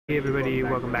Hey everybody,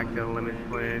 welcome back to Lemon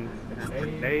Twins. And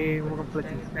today we're gonna play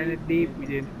some Stranded Deep. We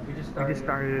just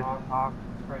started off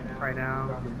right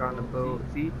now. Just got on the boat.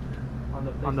 See,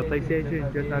 on the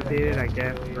PlayStation, just updated. I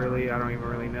guess really, I don't even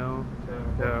really know.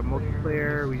 The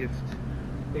multiplayer, we just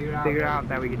figured out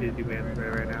that we can just do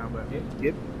management right now. But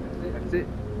yep, that's it.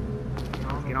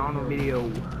 Let's get on the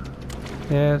video.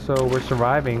 Yeah, so we're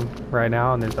surviving right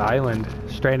now on this island.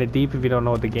 Stranded Deep, if you don't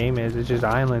know what the game is, it's just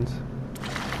islands.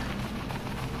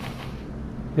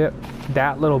 Yep,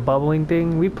 that little bubbling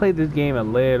thing. We played this game a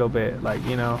little bit, like,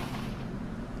 you know.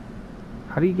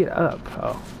 How do you get up?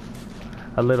 Oh,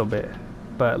 a little bit.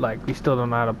 But, like, we still don't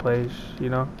know how to play, you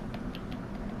know.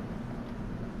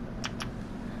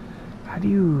 How do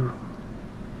you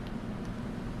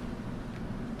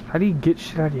get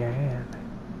shit out of your hand?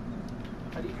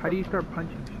 How do you start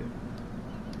punching shit?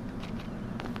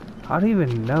 I don't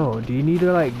even know. Do you need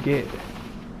to, like, get...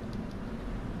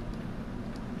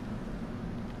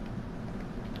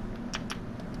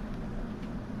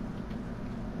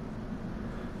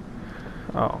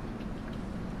 Oh.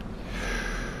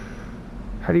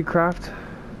 How do you craft?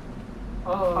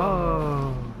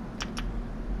 Oh.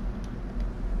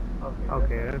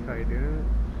 Okay, that's how you do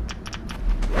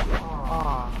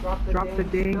it. Drop the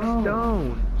dang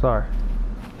stone. Sorry.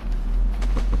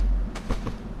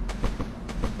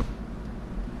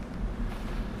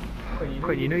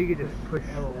 Quit, you know you could just push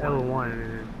L1 and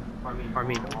then, I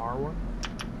mean R1?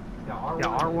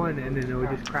 Yeah, R1 and then it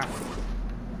would just craft it.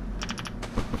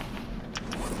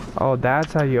 Oh,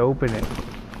 that's how you open it.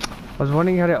 I was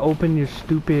wondering how to open your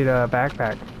stupid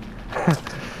backpack.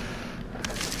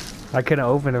 I couldn't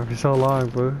open it for so long,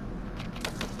 bro.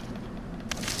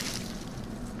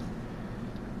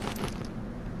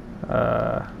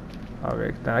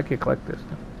 Okay, now I can collect this.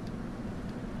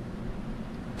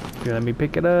 Okay, let me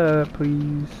pick it up,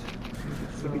 please.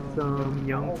 Give me some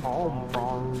young palm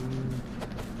fronds.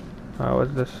 Oh,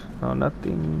 what's this? Oh,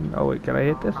 nothing. Oh, wait, can I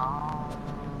hit this?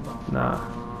 Nah.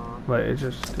 But it's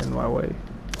just in my way.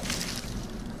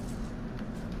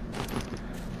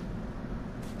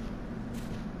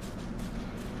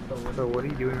 So what are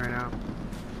you doing right now?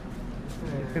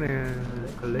 Just gonna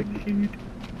collect shit.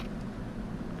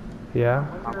 Yeah.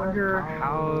 I wonder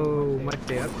how much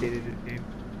they updated this game.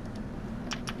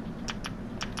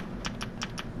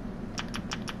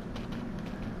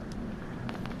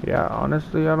 Yeah,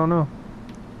 honestly, I don't know.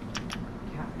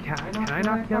 Can I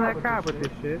not kill that crab with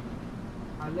this shit?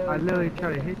 I literally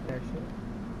try to hit that shit.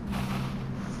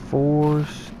 4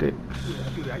 sticks.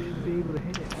 Dude, I should be able to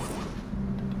hit it.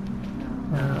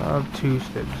 I have 2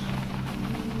 sticks.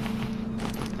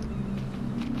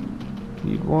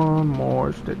 Need 1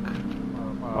 more stick.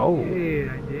 Oh. I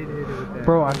did hit it with that.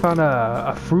 Bro, I found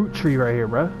a fruit tree right here,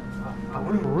 bro.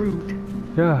 A fruit?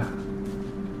 Yeah.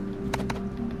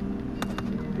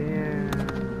 Damn.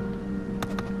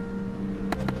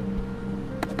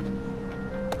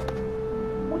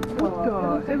 What the?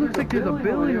 It looks like there's a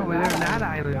building over there on that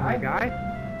island, my guy.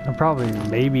 It probably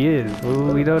maybe is.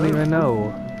 Ooh, we don't even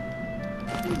know.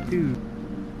 Dude.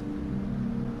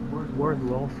 Where's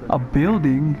Wilson? A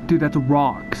building? Dude, that's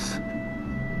rocks.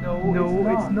 No,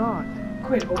 it's not.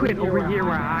 Quit over here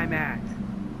where I'm at.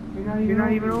 You're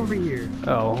not even over here.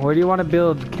 Oh, where do you want to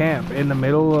build camp? In the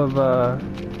middle of,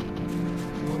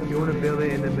 You want to build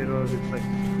it in the middle of this place.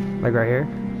 like right here?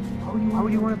 Why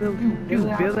would you want to build?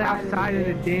 Dude, build it outside of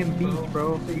the damn beach,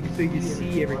 bro. So you can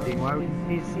see everything. Why would you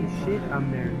can't see shit?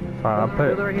 I'm there. I'll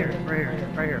put Build it right here,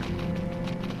 right here.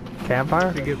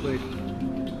 campfire? That's a good place.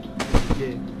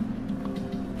 Yeah.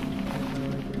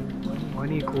 I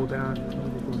need to cool down.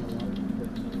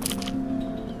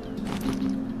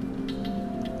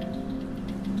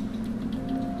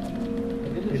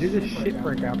 It is a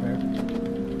shipwreck out there.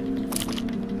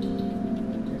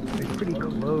 It's pretty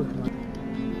close, man.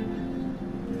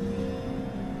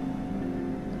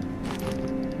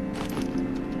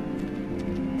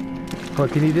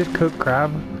 What, can you just cook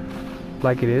crab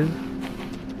like it is?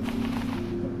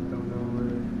 Don't know.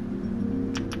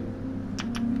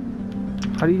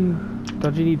 How do you...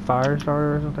 Don't you need fire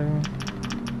starter or something?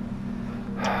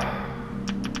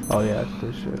 Oh yeah, it's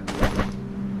this shit.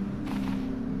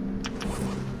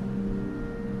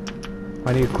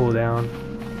 I need to cool down.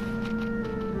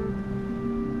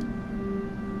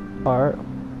 Alright.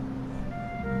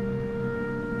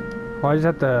 Well, I just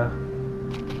have to...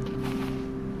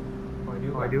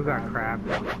 Oh, I do got crab.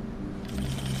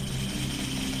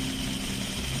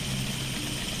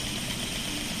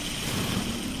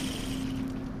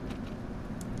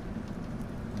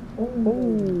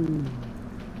 Oh.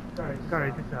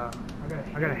 Sorry, just I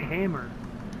got a hammer.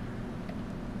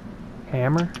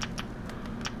 Hammer?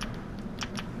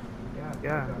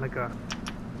 Yeah, like a.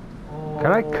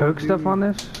 Can I cook stuff on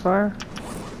this fire?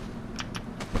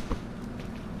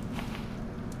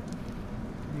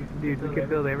 Dude, we can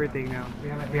build everything now.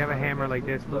 We have a hammer like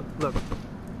this. Look, look.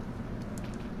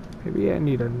 Maybe I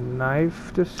need a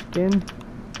knife to skin.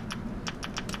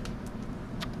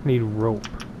 Need rope.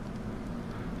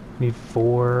 Need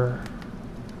 4.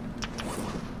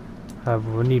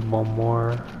 We need 1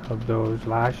 more of those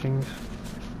lashings.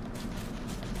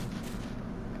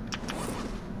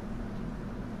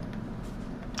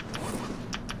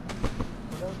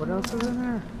 What else is in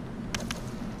there?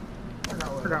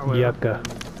 I forgot what. Yucca.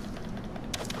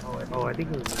 Oh, I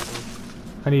think it was metal.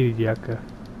 I needed yucca.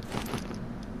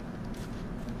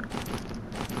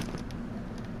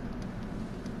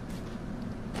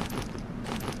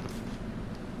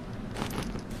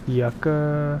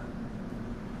 Yucca.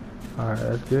 Alright,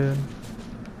 that's good.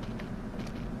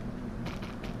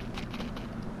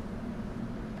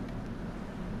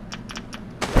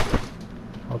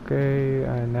 Okay,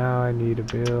 and now I need to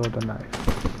build a knife.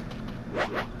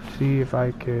 See if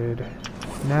I could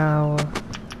now.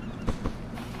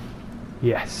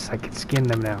 Yes, I can skin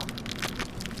them now.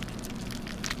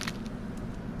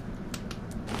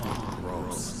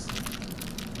 Gross.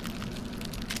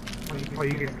 Oh,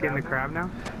 you can skin the crab now?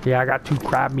 Yeah, I got 2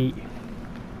 crab meat.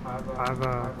 I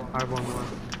have one more.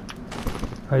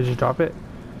 How did you drop it?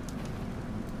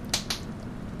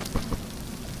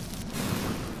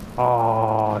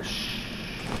 Oh,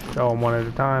 oh, 1 at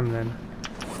a time then.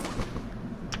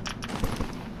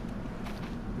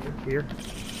 Here.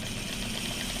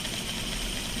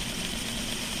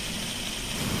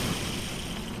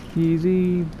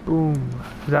 Easy, boom.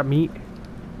 Is that meat?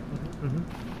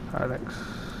 Mm-hmm. Alright, thanks.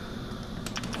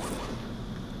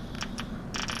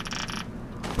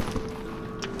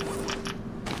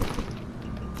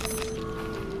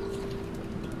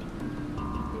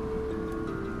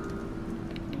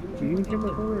 Do you even care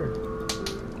what's over there?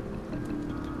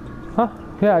 Huh?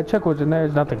 Yeah, I checked what's in there.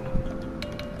 There's nothing.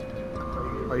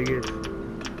 Oh, you get.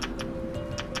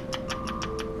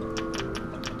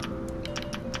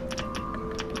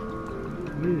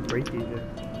 You just break these.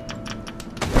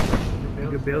 You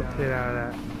could build shit out of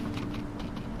that.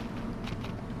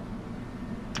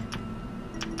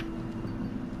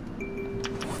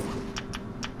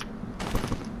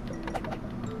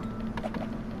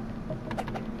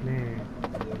 Man.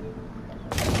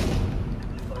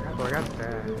 Oh, I got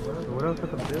that. So what else I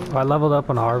can build? I leveled up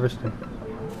on harvesting.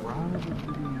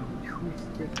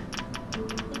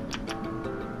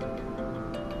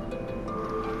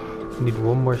 Need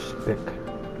 1 more stick.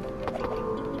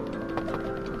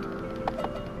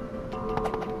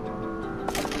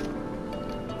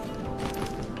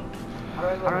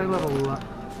 How do I level up?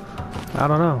 I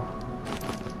don't know.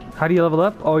 How do you level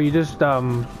up? Oh, you just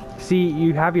see,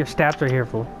 you have your stats right here,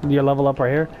 fool. Your level up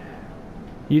right here.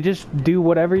 You just do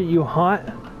whatever you hunt.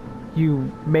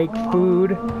 You make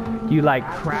food. You like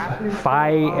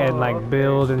fight and like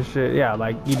build and shit. Yeah,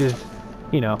 like you just,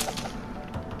 you know.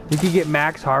 You can get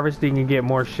max harvesting and get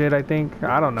more shit, I think.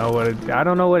 I don't know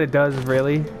what it does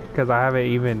really, because I haven't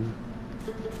even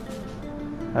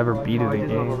ever beat it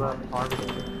again.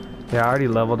 Yeah, I already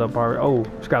leveled up harvest. Oh,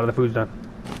 Scott, the food's done.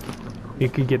 You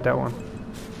could get that one.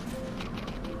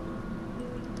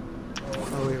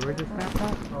 Oh wait, where's the snap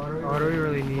at? Oh, I don't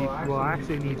really need. Well, I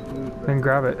actually need food. Then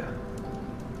grab it.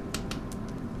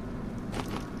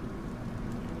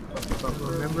 But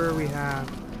remember, we have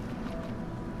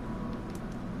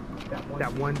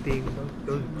that one thing.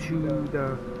 Those 2,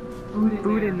 the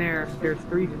food in there. There's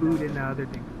 3 food in the other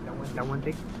thing. That one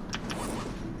thing.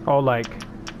 Oh, like,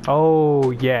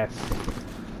 oh yes,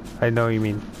 I know what you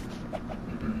mean.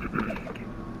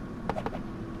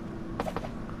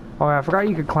 Oh, I forgot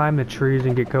you could climb the trees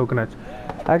and get coconuts.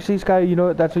 Actually, Sky, you know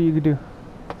what? That's what you could do.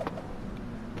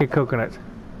 Get coconuts.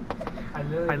 I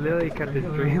literally cut this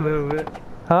tree a little bit.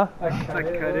 Huh? I cut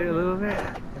it a little bit,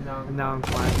 and now I'm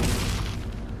climbing.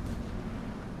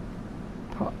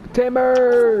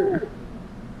 Timber!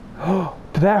 Oh,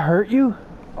 did that hurt you?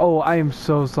 Oh, I am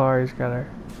so sorry, Skylar.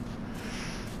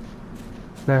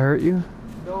 Did that hurt you?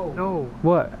 No.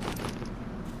 What?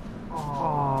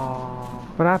 Oh.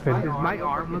 What happened? Does my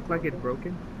arm look like it's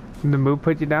broken? Did the move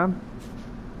put you down?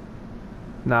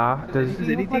 Nah. Does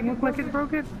anything look like it's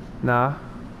broken? Nah.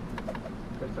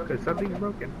 Because something's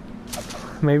broken.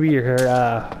 Maybe your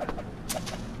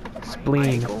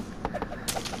spleen.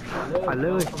 I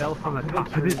literally fell from the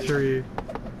top of the tree.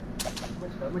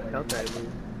 How much health did I lose?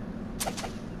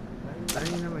 I don't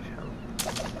even know how much health.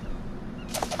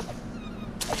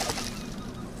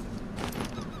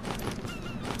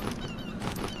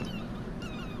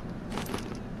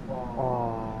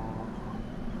 Oh.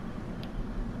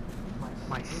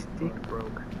 my stick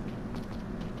broke.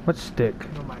 What stick?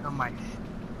 On my.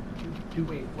 Dude,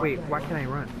 wait, why can't I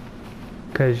run?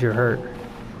 Cause you're hurt.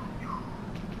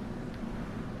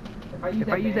 If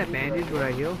I use that bandage, would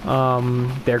I heal?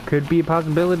 There could be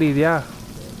possibilities, yeah.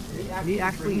 Can you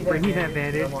actually bring me that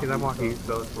bandage? Because I'm walking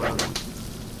so slow.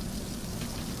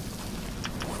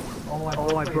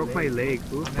 Oh, I broke my leg,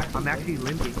 fool. I'm actually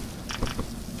limping. I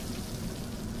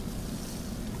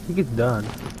think it's done.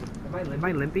 Am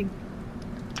I limping?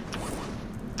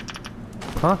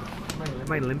 Huh?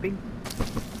 Am I limping?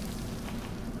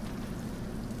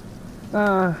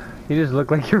 You just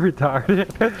look like you're retarded.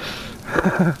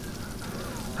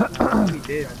 We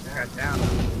did. Got down.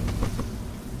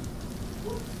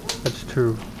 That's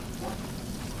true.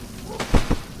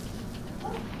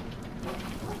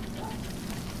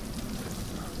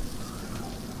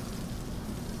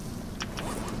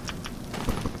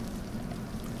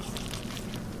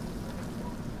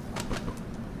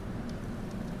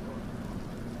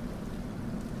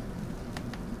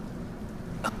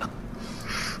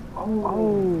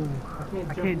 Oh,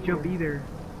 I can't jump either.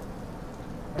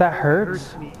 That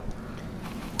hurts? Me.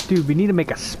 Dude, we need to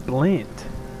make a splint.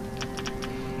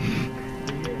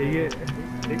 Did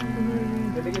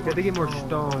they get more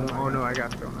stone? Oh no, I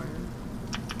got stone.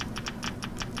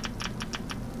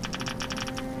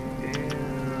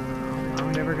 Damn,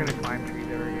 I'm never gonna climb trees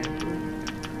ever again.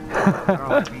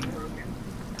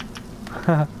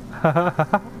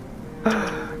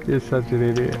 You're such an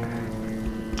idiot.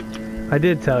 I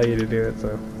did tell you to do it,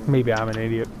 so maybe I'm an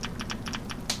idiot.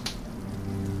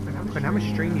 But how much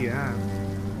string do you have?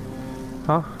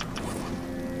 Huh?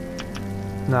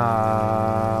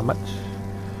 Nah, much.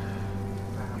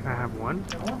 Can I have one?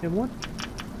 You have one?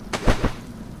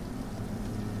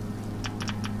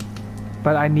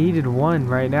 But I needed one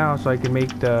right now so I can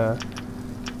make the...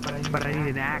 But I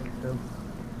need an axe, though.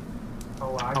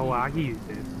 Oh, I can use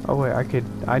this. Oh wait,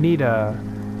 I need a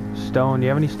stone. Do you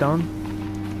have any stone?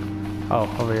 Oh,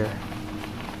 over here.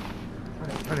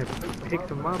 I'm trying to pick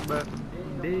them up, but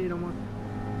they don't want.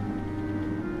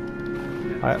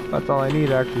 That's all I need,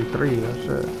 actually, 3. That's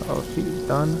it. Oh, see, it's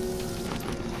done.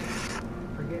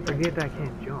 Forget that I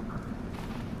can't jump.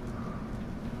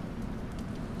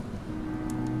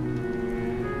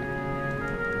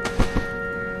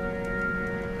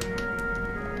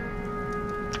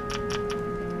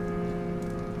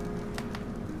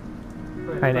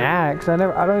 An axe? I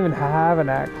don't even have an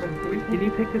axe. Can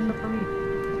you pick this up for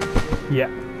me? Yeah.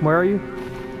 Where are you?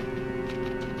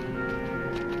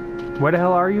 Where the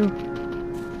hell are you?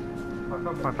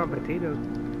 I found potatoes.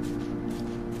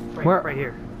 Where? Right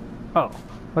here. Oh,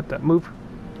 what the? Move.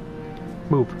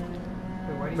 Move.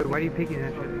 But why are you picking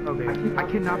that shit? Okay. I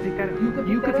cannot pick that up.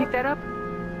 You could pick that up?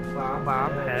 Wow,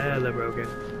 I'm hella broken.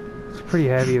 It's pretty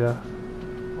heavy though.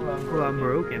 Well, I'm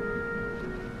broken.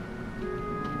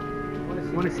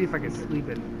 I want to see if I can sleep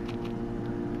it.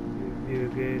 Do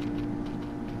good.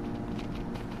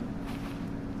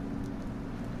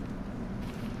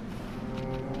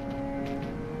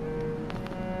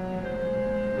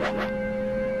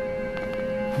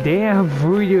 Damn,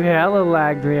 fool, you hella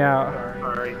lagged me out.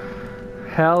 Sorry.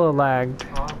 Hella lagged.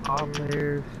 All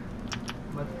players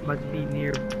must be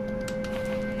near.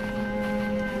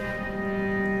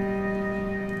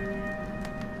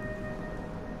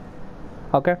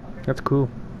 Okay, that's cool.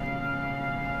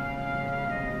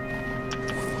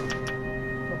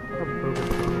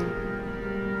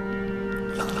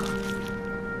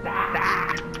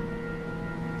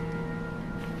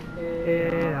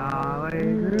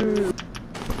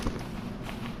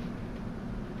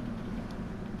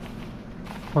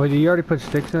 Oh, did you already put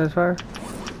sticks in this fire?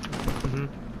 Mm-hmm.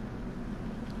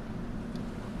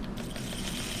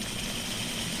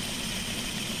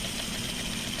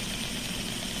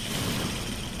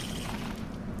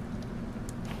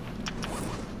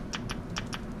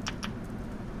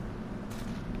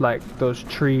 Like those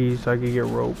trees, so I could get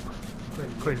rope.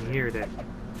 Couldn't hear that.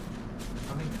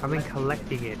 I've been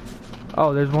collecting it.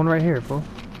 Oh, there's one right here, fool.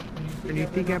 And you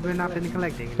think I've not been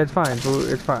collecting it? It's fine, fool.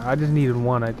 It's fine. I just needed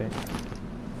one, I think.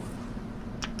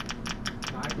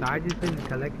 No, I just been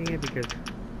collecting it because,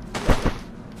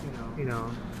 you know,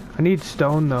 I need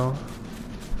stone though.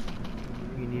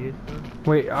 you need it.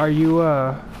 Wait, are you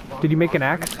did you make an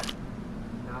axe?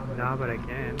 No, but I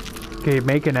can. Okay,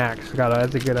 make an axe. Got it.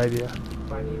 That's a good idea.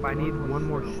 If I need one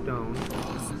more stone,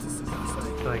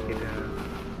 so I can.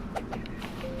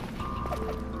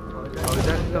 Oh, is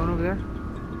that stone over there?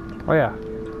 Oh yeah.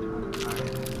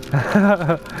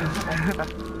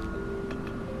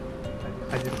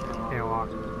 I just can't walk.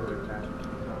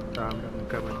 So I'm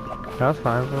coming. That's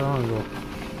fine. We're on go.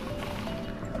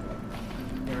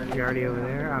 You You're already over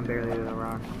there? I'm barely to the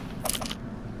rock.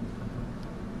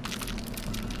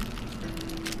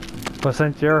 But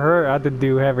since you're hurt, I have to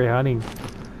do heavy hunting.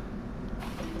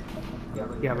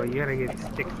 Yeah, but you gotta get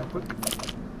sticks real quick.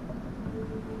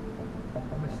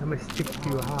 How much sticks do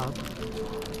you have?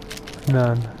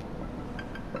 None.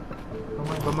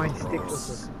 But mine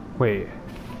sticks. Wait.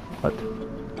 What?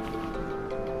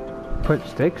 Put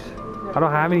sticks? I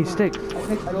don't have any sticks.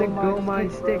 I think go my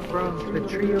stick, bro. The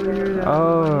tree over here.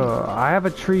 Oh, I have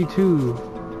a tree too.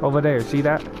 Over there, see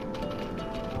that?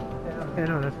 Yeah,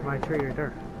 no, that's my tree right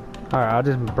there. Alright, I'll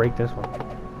just break this one.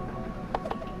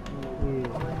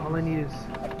 Yeah. All I need is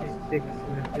sticks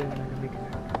and that's it, and I can make it.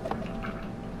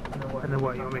 And then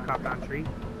what, you want me to chop down a tree?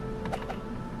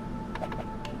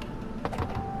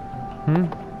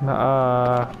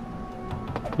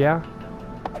 Yeah.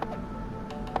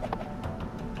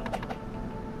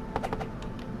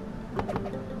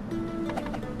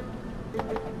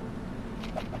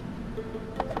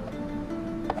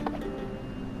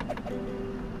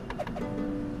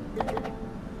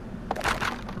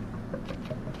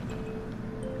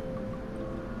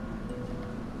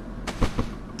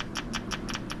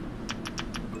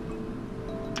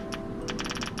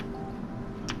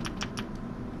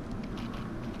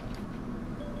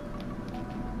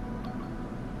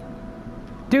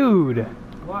 Dude!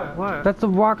 What? That's the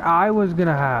rock I was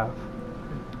gonna have.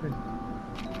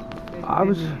 I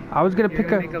was gonna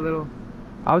pick up.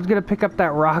 I was gonna pick up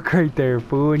that rock right there,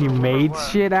 fool, and you made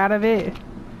shit out of it.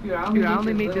 Dude, I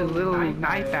only made this little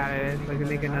knife out of it, so I can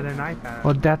make another knife out of it.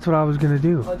 Well, that's what I was gonna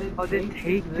do. Oh, then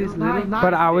take this little knife.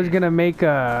 But I was gonna make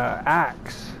a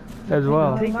axe as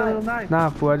well. Take the little knife. Nah,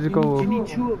 fool, I just go. You need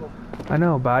 2 of them. I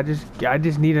know, but I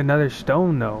just need another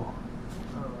stone though.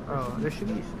 Oh, there should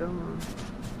be stone.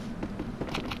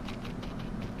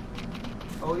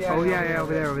 Oh yeah,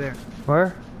 over there.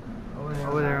 Where?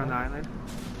 Over there on the island.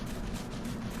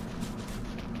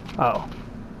 Oh.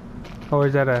 Or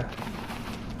is that a...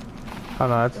 Oh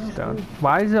no, that's a stone.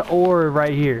 Why is the ore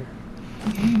right here?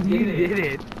 You did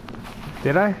it.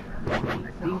 Did I? I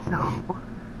think so.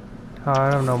 Oh,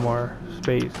 I don't know more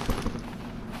space.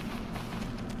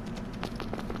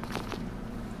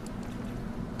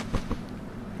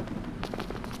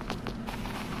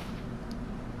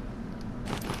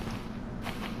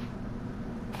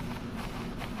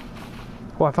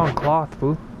 Oh, I found cloth,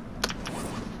 boo.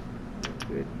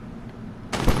 Good.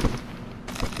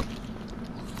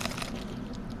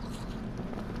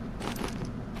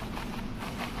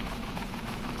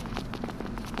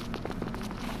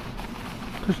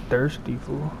 Just thirsty,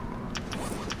 fool.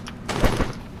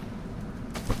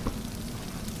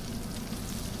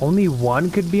 Only one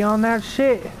could be on that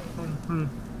shit? Mm-hmm.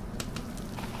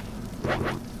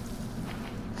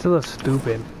 It's a little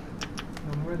stupid.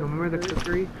 Remember the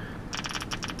cookery?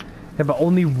 Yeah, but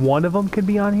only one of them could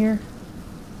be on here?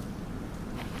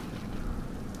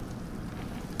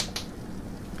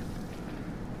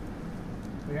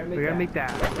 We gotta make that.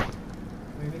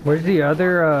 Where's the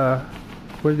other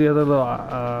little,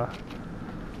 I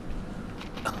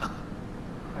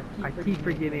keep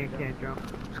forgetting I can't jump.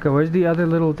 Scott, where's the other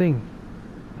little thing?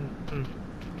 Mm-hmm.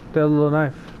 The other little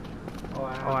knife. Oh,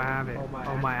 I have it.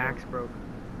 Oh, my axe broke.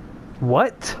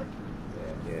 What?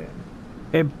 Yeah.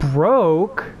 It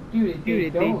broke? Dude, they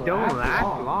don't last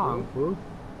long, fool.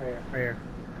 Right here.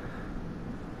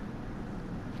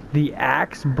 The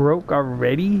axe broke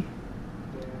already?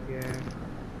 Yeah.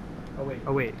 Oh,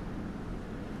 wait.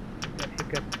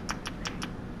 Hiccup.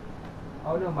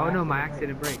 Oh, no, my axe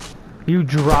didn't break. You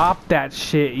dropped that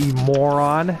shit, you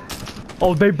moron.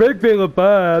 Oh, they break me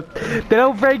apart. They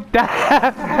don't break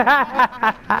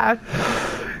that.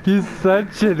 You're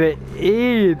such an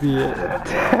idiot.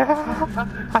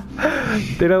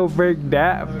 They don't break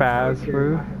that fast,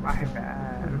 bro. My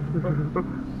bad.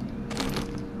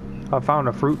 I found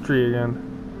a fruit tree again.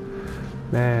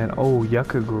 Man, oh,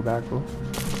 yucca grew back, bro.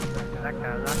 That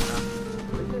guy.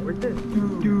 Where's this?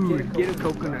 Dude, get a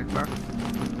coconut, bro.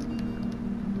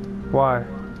 Why?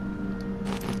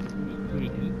 He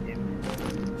eat it.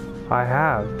 I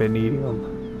have been eating them.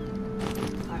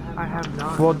 I have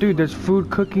not. Well, dude, there's food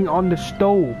cooking on the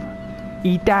stove.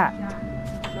 Eat that.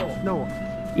 No.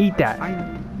 Eat that.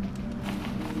 I'm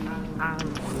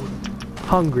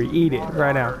Hungry. Eat it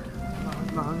right now.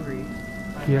 I'm not hungry.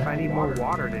 Yeah. I need more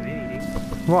water than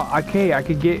anything. Well, okay, I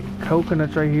could get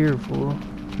coconuts right here, fool.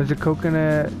 There's a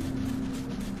coconut.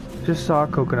 Just saw a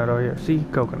coconut over here. See?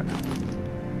 Coconut.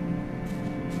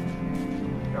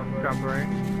 Drop right.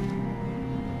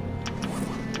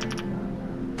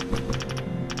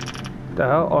 The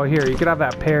hell? Oh, here, you could have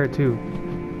that pear too.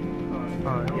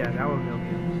 Oh, yeah, that one milk.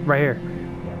 Right here.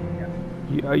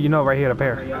 You know, right here, the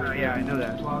pear. Yeah, I know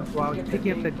that. Well, I was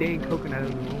picking up the dang coconut in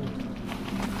the room.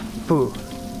 Foo.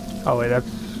 Oh wait, that's.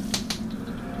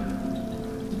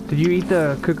 Did you eat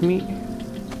the cooked meat?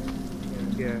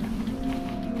 Yeah.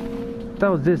 That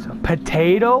was this.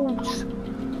 Potatoes?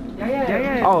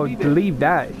 Yeah. Oh, leave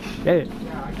that. Shit.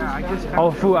 Yeah, I just.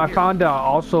 Oh, foo. I found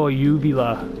also a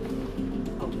uvula.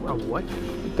 A what?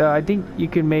 I think you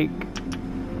can make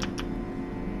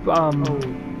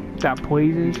that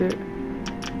poison shit,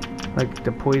 like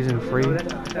the poison free. No,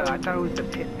 I thought it was the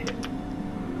pit.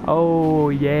 Oh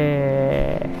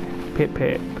yeah, pit.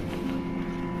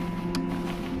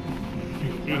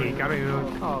 Dang, I don't even know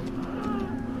what it's called.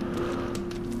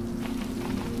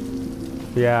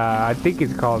 Yeah, I think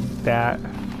it's called that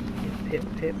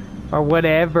Pit. or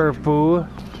whatever, fool.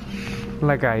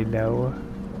 Like I know.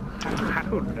 I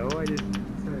don't know. I just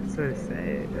sort of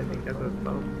say it. I think that's what it's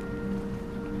called.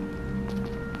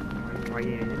 Oh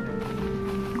yeah.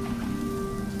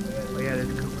 Oh yeah,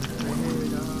 there's coconut.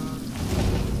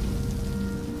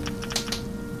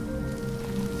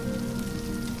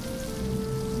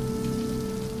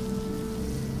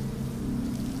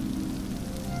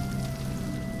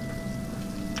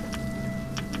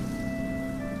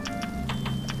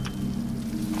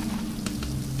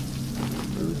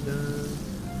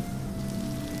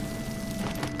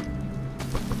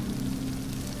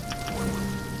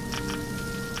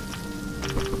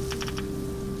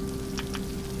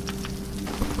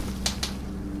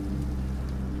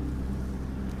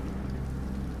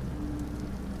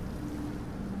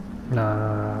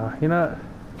 Nah, you know.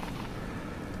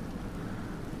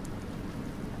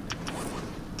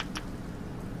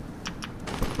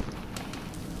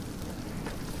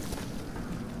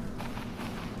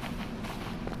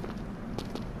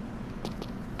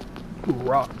 Ooh,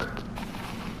 rock.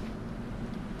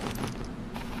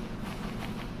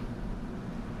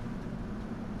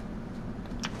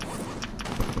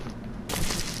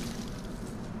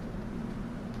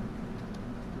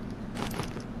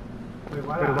 Wait,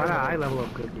 why did I level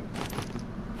up cooking?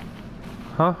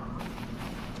 Huh?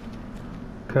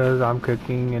 Cause I'm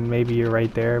cooking and maybe you're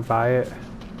right there by it.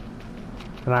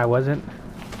 And I wasn't.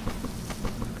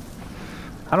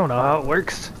 I don't know how it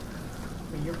works.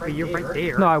 You're right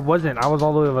there. No, I wasn't. I was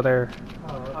all the way over there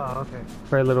Oh, okay.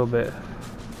 for a little bit.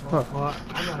 Huh. Well,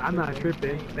 I'm not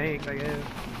tripping. Thanks, I guess.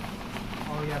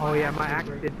 Oh yeah, my axe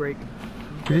did break.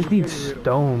 You just need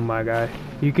stone, my guy.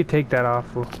 You could take that off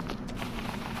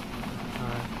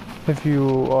if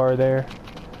you are there.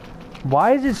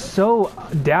 Why is it so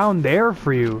down there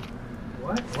for you?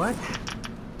 What?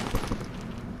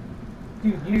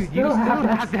 Dude, you still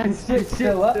have that shit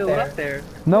still up there.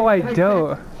 No, I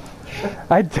don't.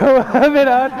 I don't have it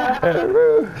on.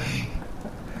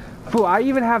 Fool, I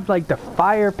even have like the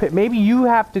fire pit. Maybe you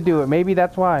have to do it. Maybe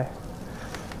that's why.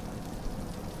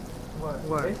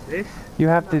 What? This? You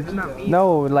have to. It's not me.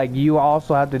 No, like you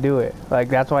also have to do it. Like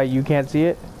that's why you can't see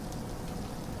it.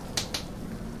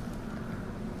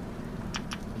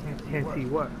 Can't see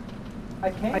what?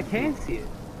 I can see it.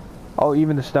 Oh,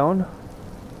 even the stone?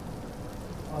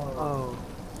 Oh.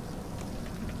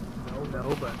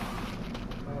 No, but.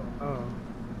 Oh.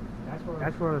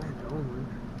 That's where the stone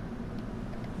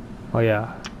Oh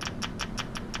yeah.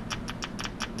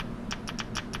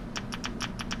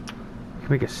 You can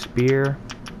make a spear.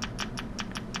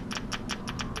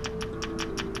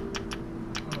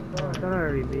 Oh, I thought I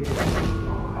already made it.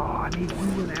 Oh, I need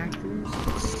wooden axes.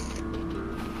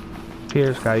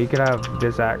 Here, Scott, you can have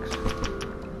this axe.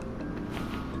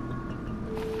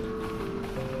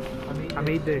 I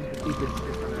made this different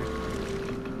axe.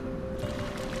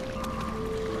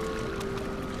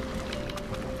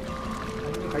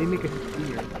 How do you make a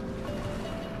spear?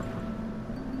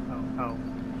 Oh.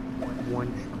 One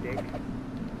stick.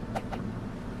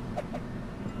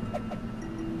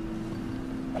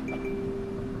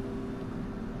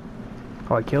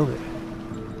 Oh, I killed it.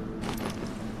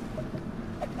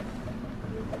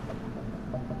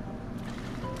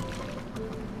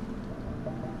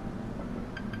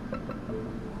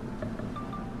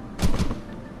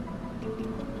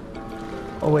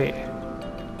 Oh, wait.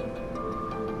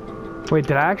 Wait,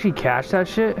 did I actually catch that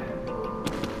shit?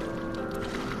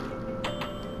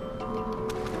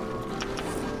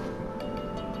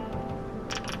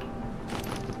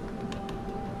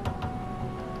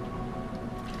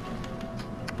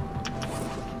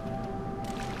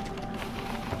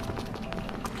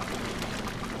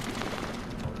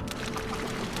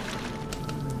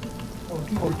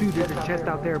 Oh, dude, there's a chest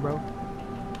out there, bro.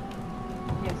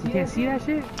 You can't see that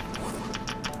shit?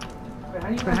 But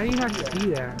how do you not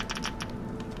see that?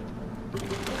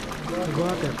 Go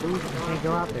out there, fool. You can't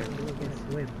go out there. You can't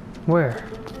swim. Where?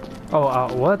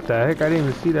 Oh, what the heck? I didn't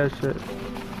even see that shit.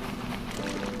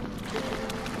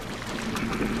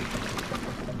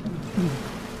 Oh,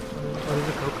 there's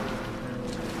a coconut.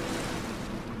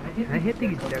 Can I hit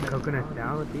these dead coconuts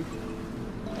down with these?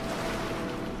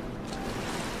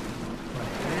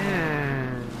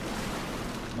 Man.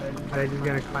 I just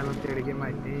gotta climb up there to get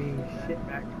my dang shit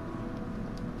back.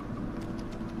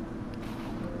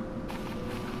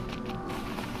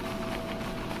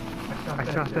 I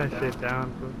shot that shit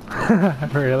down.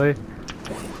 Really?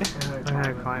 I had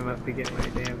to climb up to get my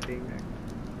damn thing back.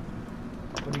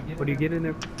 What do you get in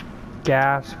there?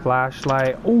 Gas,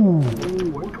 flashlight. Ooh.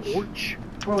 Ooh, a torch.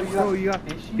 Bro, you got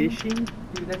fishing?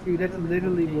 Dude, that's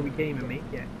literally what we can't even make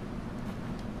yet.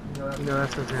 You know,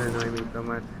 that's what's gonna annoy me so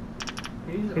much.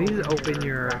 Can you just open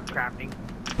your crafting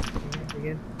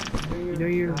again? You know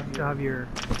you still have your...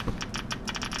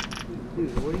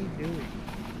 Dude, what are you doing?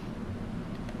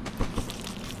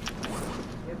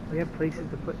 We have places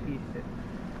to put these shit.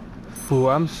 Ooh,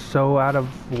 I'm so out of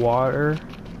water.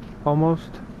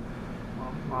 Almost.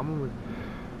 Mama was...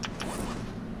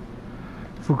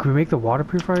 Fool, can we make the water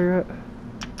purifier yet?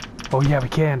 Oh yeah, we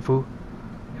can, fool.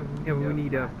 Yeah, we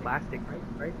need plastic,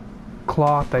 right?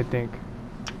 Cloth, I think.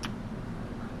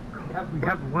 We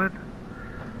have one.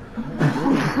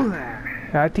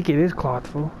 Yeah, I think it is cloth,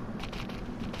 fool.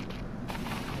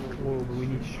 Whoa, but we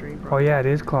need string, bro. Oh yeah, it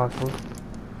is cloth, fool.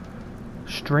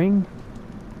 String?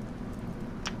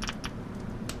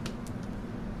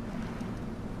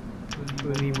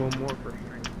 We need one more for string.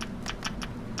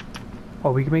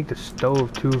 Oh, we can make the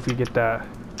stove too if we get that.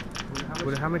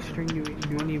 How much string do we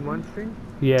need? One string?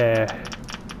 Yeah.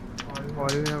 Oh, I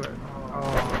didn't have it.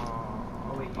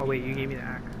 Oh wait, you gave me the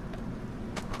axe.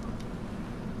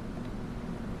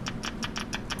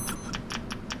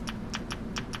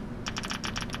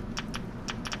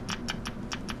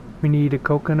 We need a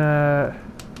coconut.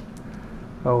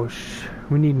 Oh,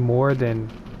 we need more than.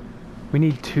 We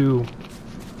need 2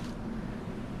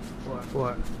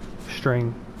 What?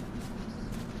 string.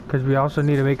 Because we also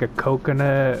need to make a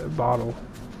coconut bottle.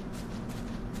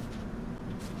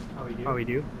 Oh, we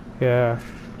do? Yeah.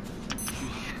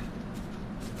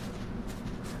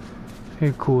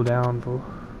 Hey, cool down, fool.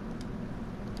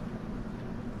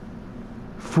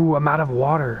 Fool, I'm out of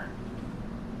water.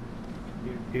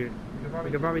 Dude,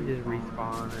 we could probably just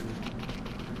respawn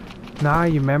and... Nah,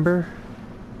 you remember?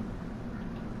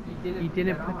 You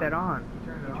didn't put that on.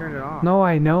 You turned it off. No,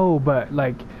 I know, but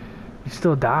like, you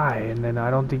still die, and then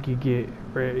I don't think you get.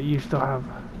 You still have.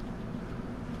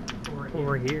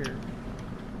 Over here.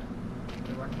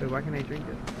 Wait, why can't I drink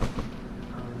it? Oh,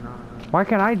 no. Why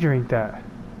can't I drink that?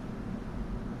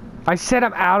 I said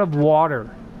I'm out of water.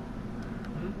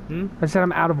 Hmm? I said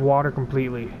I'm out of water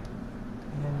completely.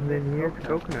 And then here's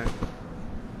coconut.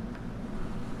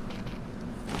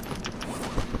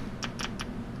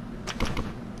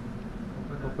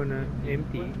 Coconut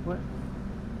empty. What?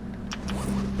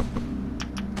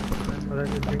 Oh,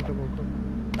 that's a drinkable coconut.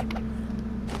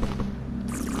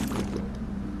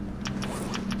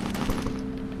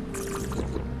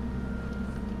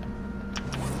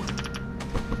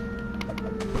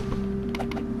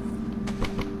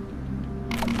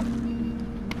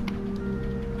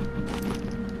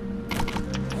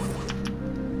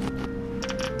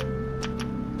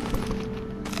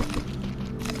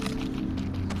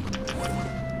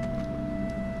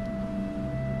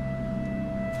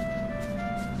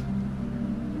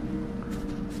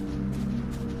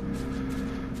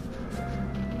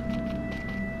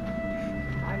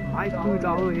 My food's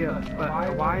all the way up, but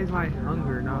why is my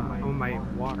hunger not on my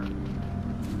water?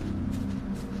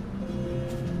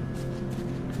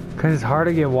 Because it's hard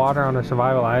to get water on a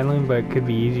survival island, but it could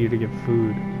be easier to get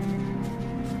food.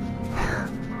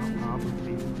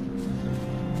 Probably.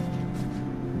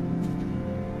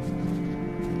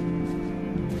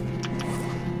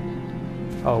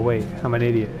 Oh wait, I'm an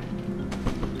idiot.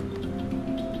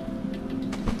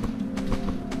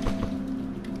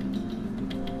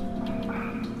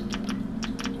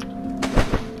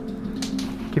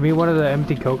 Give me one of the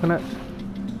empty coconuts.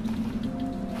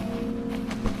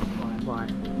 Why?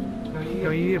 No,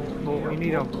 you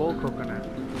need a full coconut.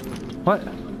 What?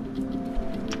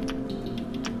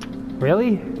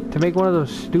 Really? To make one of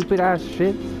those stupid ass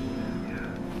shits?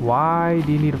 Why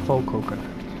do you need a full coconut?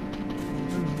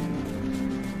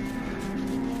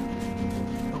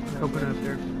 Coconut up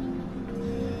there.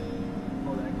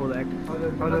 Hold that.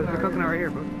 Oh, there's a coconut right here,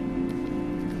 bro.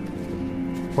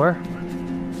 Where?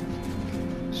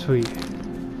 Sweet.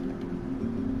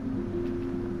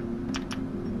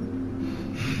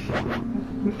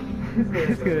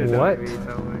 It's gonna What? annoy me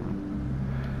so much.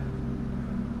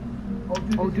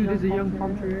 Oh, dude, there's a young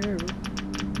palm tree here.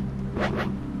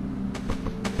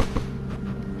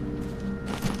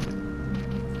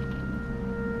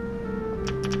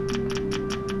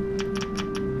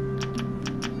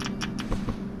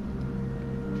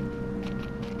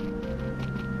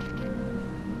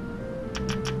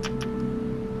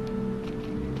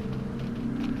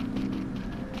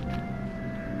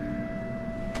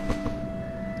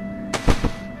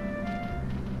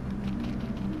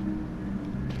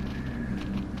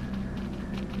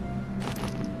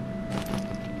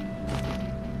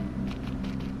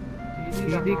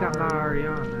 You think I'm not already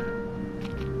on that?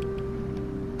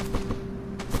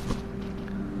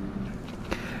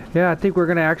 Yeah, I think we're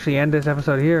gonna actually end this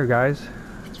episode here, guys.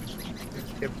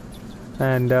 Yep.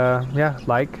 And yeah,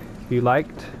 like if you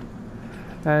liked,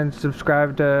 and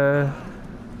subscribe to,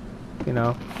 you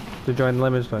know, to join the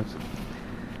Lemons Twins.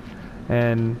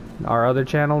 And our other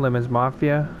channel, Lemons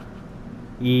Mafia,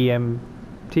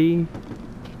 EMT.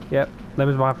 Yep,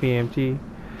 Lemons Mafia EMT.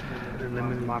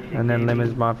 And then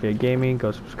Lemons Mafia Gaming.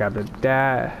 Go subscribe to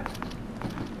that.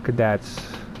 Cause that's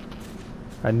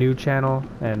a new channel,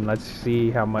 and let's see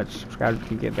how much subscribers we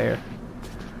can get there.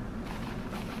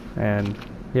 And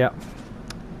yeah,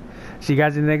 see you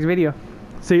guys in the next video.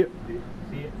 See you.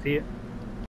 See ya.